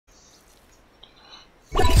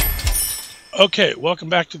Okay, welcome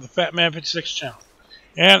back to the Fat Man 56 channel.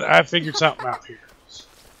 And I figured something out here.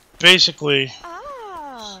 Basically,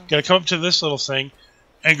 gotta come up to this little thing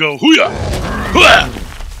and go hooyah!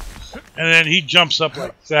 Hooyah! And then he jumps up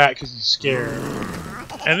like that because he's scared.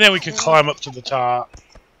 And then we can climb up to the top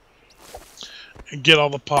and get all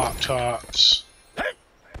the pop tops.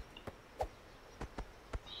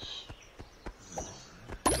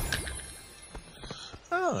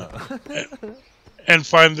 Oh. And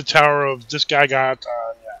find the tower of this guy got.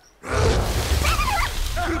 You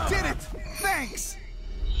did it! Thanks!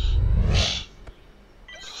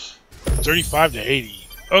 35 to 80.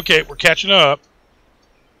 Okay, we're catching up.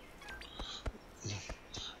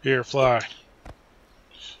 Here, fly.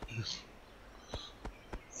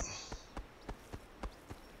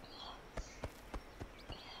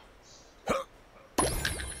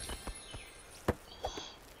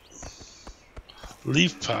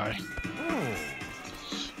 Leaf pie.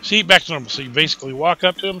 See, back to normal. So you basically walk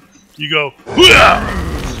up to him, you go, hoo-yah!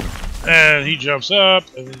 And he jumps up,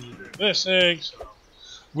 and then you do this thing. So,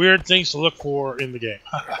 weird things to look for in the game.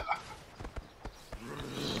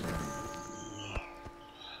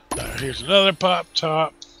 Here's another pop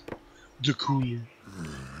top. The cooler.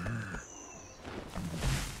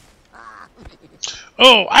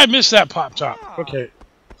 Oh, I missed that pop top. Okay.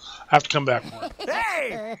 I have to come back more.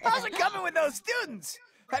 Hey! How's it coming with those students?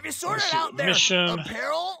 Have you sorted out their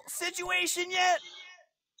apparel situation yet?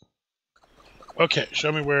 Okay, show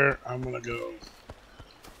me where I'm gonna go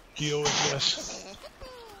deal with this.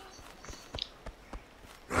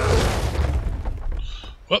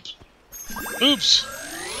 Whoops. Oops.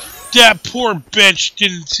 That poor bench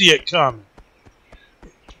didn't see it coming.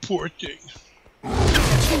 Poor thing.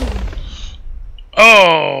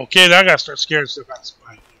 Oh, okay, now I gotta start scaring stuff out of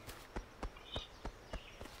spine.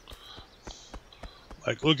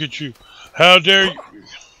 Like, look at you. How dare you?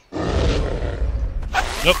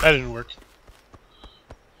 Nope, that didn't work.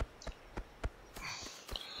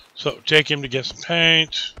 So, take him to get some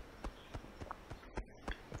paint.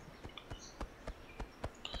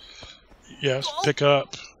 Yes, pick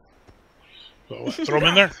up. So, throw him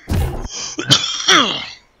in there.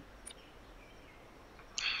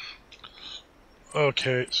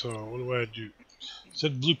 Okay, so what do I do? It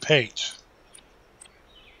said blue paint.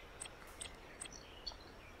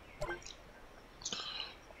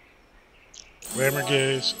 Rammer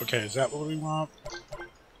gaze. Okay, is that what we want?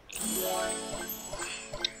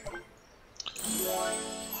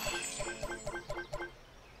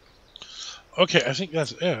 Okay, I think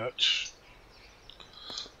that's it. That's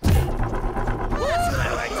what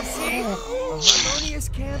I like to see. A harmonious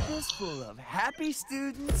campus full of happy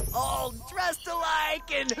students, all dressed alike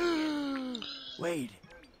and... Wait,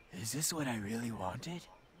 is this what I really wanted?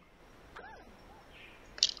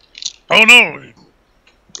 Oh no!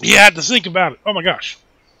 He had to think about it. Oh my gosh.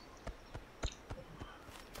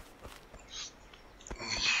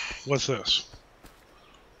 What's this?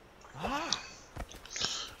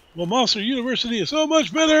 Well, Monster University is so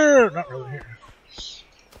much better! Not really here.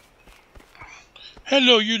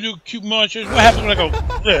 Hello, you new cute monsters. What happens when I go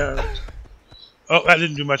there? Oh, that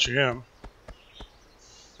didn't do much for him.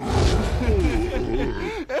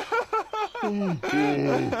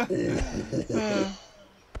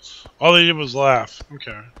 All they did was laugh.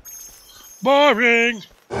 Okay. Boring!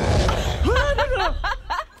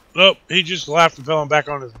 Nope, he just laughed and fell back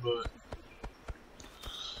on his butt.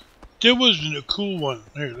 There wasn't a cool one.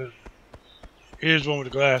 Here's one with a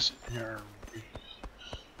glass. Here.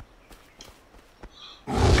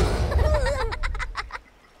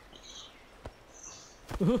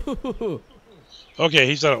 Okay,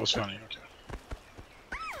 he thought it was funny. Okay.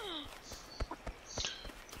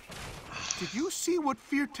 Did you see what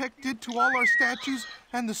Fear Tech did to all our statues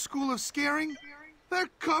and the School of Scaring? They're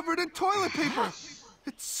covered in toilet paper.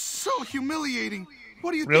 It's so humiliating.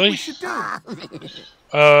 What do you think we should do?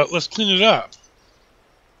 Let's clean it up.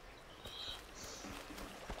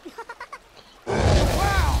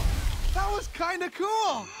 Wow, that was kind of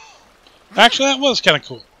cool. Actually, that was kind of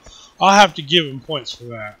cool. I'll have to give him points for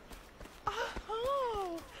that.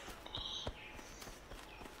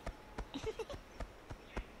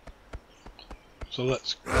 So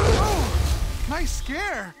let's... Oh, nice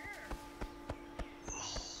scare.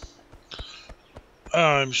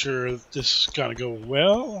 I'm sure this is gonna go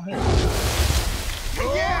well. Here.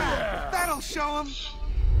 Yeah, that'll show him.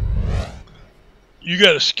 You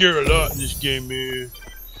gotta scare a lot in this game, man.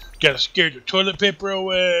 Gotta scare the toilet paper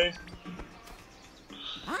away.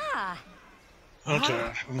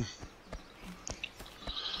 Okay.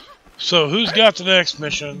 So, who's got the next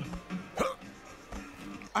mission?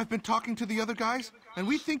 I've been talking to the other guys, and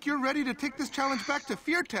we think you're ready to take this challenge back to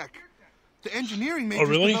Fear Tech. The engineering majors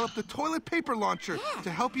really? developed the toilet paper launcher to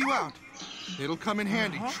help you out. It'll come in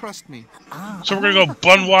handy, trust me. So we're gonna go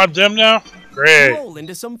bun-wad them now? Great. Roll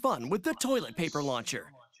into some fun with the toilet paper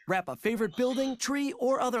launcher. Wrap a favorite building, tree,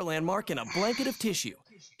 or other landmark in a blanket of tissue.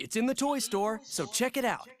 It's in the toy store, so check it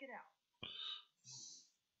out.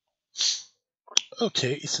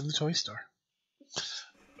 Okay, it's in the toy store.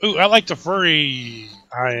 Ooh, I like the furry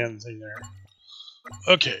high-end thing there.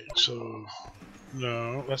 Okay, so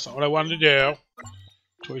no, that's not what I wanted to do.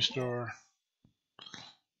 Toy store.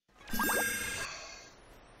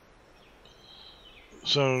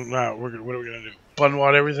 So now what are we gonna do?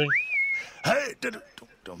 Bun-wad everything? Hey,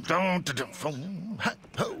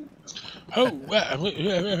 Oh,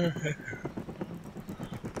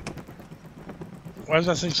 why does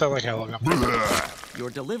that thing sound like helicopter? Your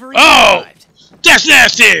delivery Oh! arrived. That's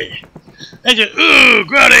nasty! That's just, ooh,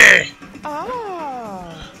 grody!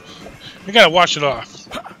 Oh. You gotta wash it off.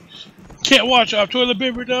 Can't wash off toilet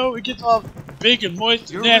paper though. It gets all big and moist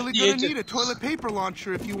and You're nasty. really gonna need a toilet paper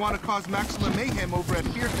launcher if you want to cause maximum mayhem over at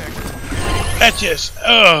Fear Tech. That's just,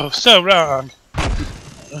 oh, so wrong.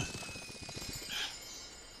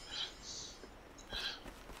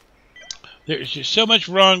 There's just so much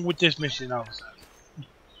wrong with this mission all of a sudden.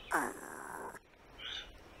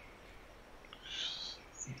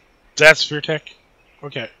 That's Fear Tech?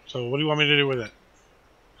 Okay, so what do you want me to do with it?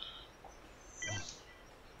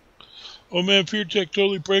 Oh man, Fear Tech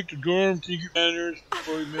totally break the dorm. Secret manners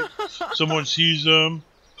before someone sees them.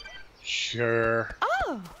 Sure.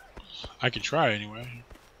 Oh. I can try anyway.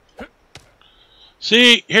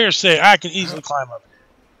 See, here's I can easily climb up here.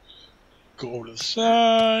 Go over to the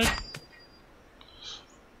side.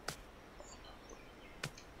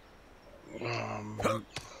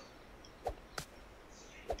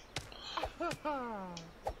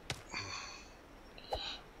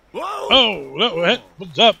 Oh, no,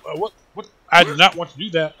 what's up? What? I did not want to do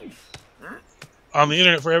that on the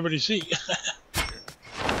internet for everybody to see.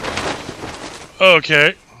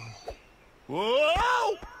 Okay.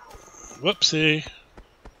 Whoa! Whoopsie.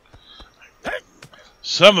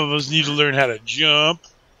 Some of us need to learn how to jump.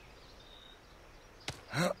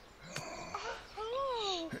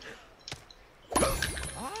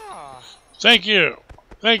 Thank you.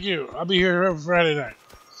 Thank you. I'll be here every Friday night.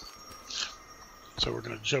 So we're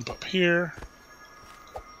going to jump up here.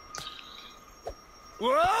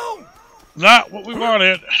 Whoa! Not what we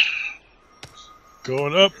wanted.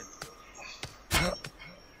 Going up.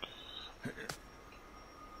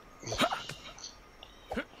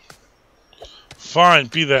 Fine,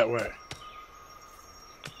 be that way.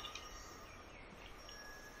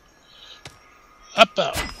 Up,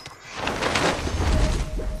 up.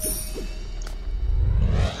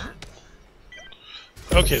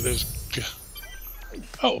 Okay, there's...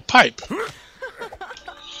 Oh, pipe.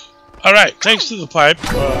 Alright, thanks to the pipe.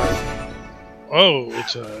 Oh,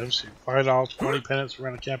 it's a MC. $5, 20 penance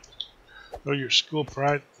around the campus. Know your school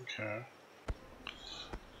pride. Okay.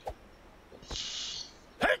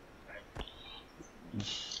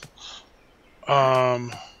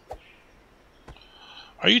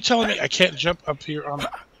 Are you telling me I can't jump up here on the...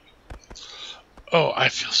 Oh, I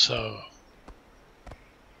feel so...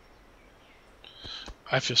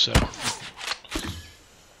 I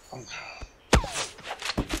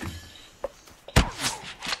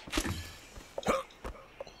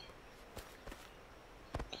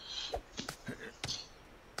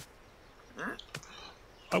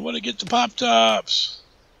want to get the Pop-Tops.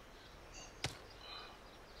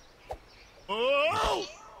 Oh!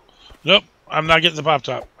 Nope, I'm not getting the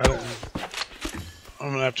Pop-Top. I'm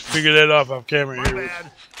gonna have to figure that out off camera My here.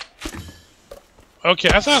 bad. Okay,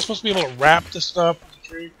 I thought I was supposed to be able to wrap the stuff with the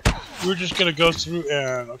tree. We were just gonna go through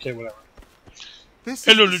and okay, whatever. This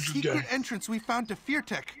Hello, is the little secret guy. entrance we found to Fear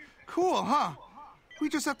Tech. Cool, huh? We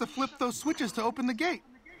just have to flip those switches to open the gate.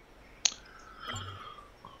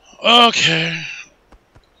 Okay.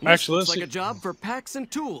 This Actually, looks let's like see. a job for packs and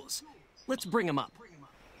tools. Let's bring them up.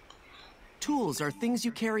 Tools are things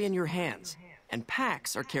you carry in your hands, and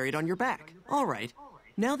packs are carried on your back. All right,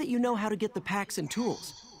 now that you know how to get the packs and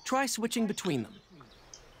tools, try switching between them.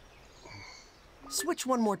 Switch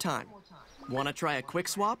one more time. Want to try a quick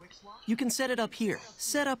swap? You can set it up here.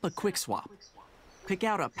 Set up a quick swap. Pick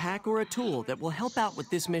out a pack or a tool that will help out with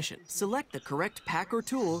this mission. Select the correct pack or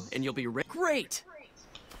tool, and you'll be ready. Great!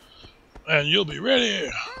 And you'll be ready.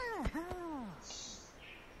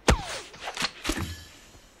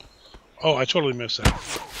 Oh, I totally missed that.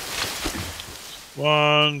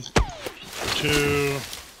 1, 2.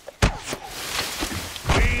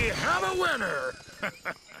 We have a winner!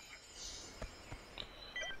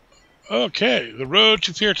 Okay, the road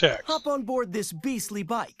to Fear Tex. Hop on board this beastly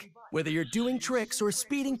bike. Whether you're doing tricks or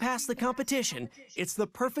speeding past the competition, it's the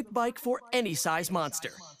perfect bike for any size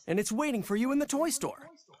monster. And it's waiting for you in the toy store.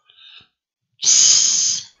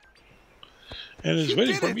 And it's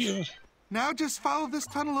waiting for me. Now just follow this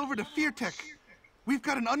tunnel over to Fear Tech. We've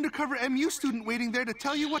got an undercover MU student waiting there to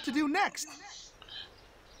tell you what to do next.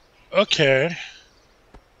 Okay.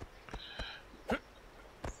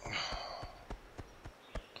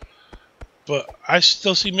 But I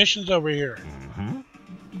still see missions over here.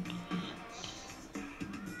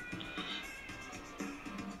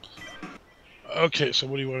 Okay, so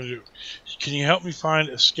what do you want to do? Can you help me find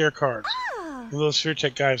a scare card? One of those Fear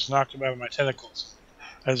Tech guys knocked him out of my tentacles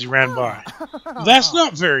as he ran by. That's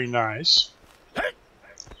not very nice.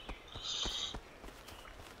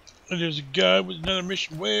 And there's a guy with another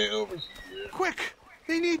mission way over here. Quick!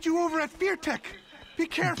 They need you over at Fear Tech. Be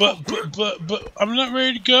careful. But I'm not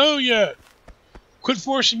ready to go yet. Quit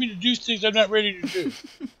forcing me to do things I'm not ready to do.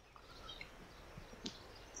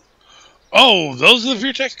 Oh, those are the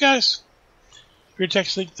Fear Tech guys? Fear Tech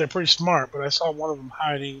think they're pretty smart, but I saw one of them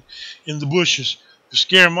hiding in the bushes. To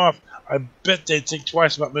scare them off, I bet they'd think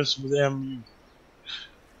twice about messing with them.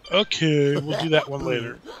 Okay, we'll do that one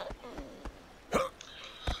later.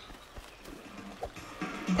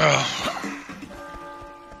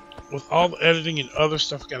 With all the editing and other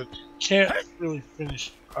stuff I gotta do, can't really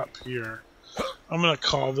finish up here. I'm gonna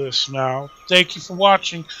call this now. Thank you for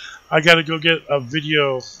watching. I gotta go get a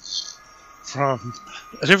video from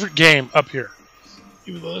a different game up here.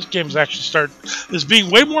 Even though this game is actually is being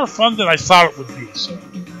way more fun than I thought it would be. So,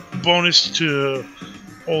 bonus to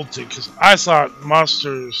old thing, because I thought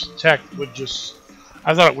Monsters Tech would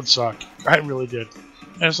I thought it would suck. I really did.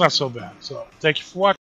 And it's not so bad. So, thank you for watching.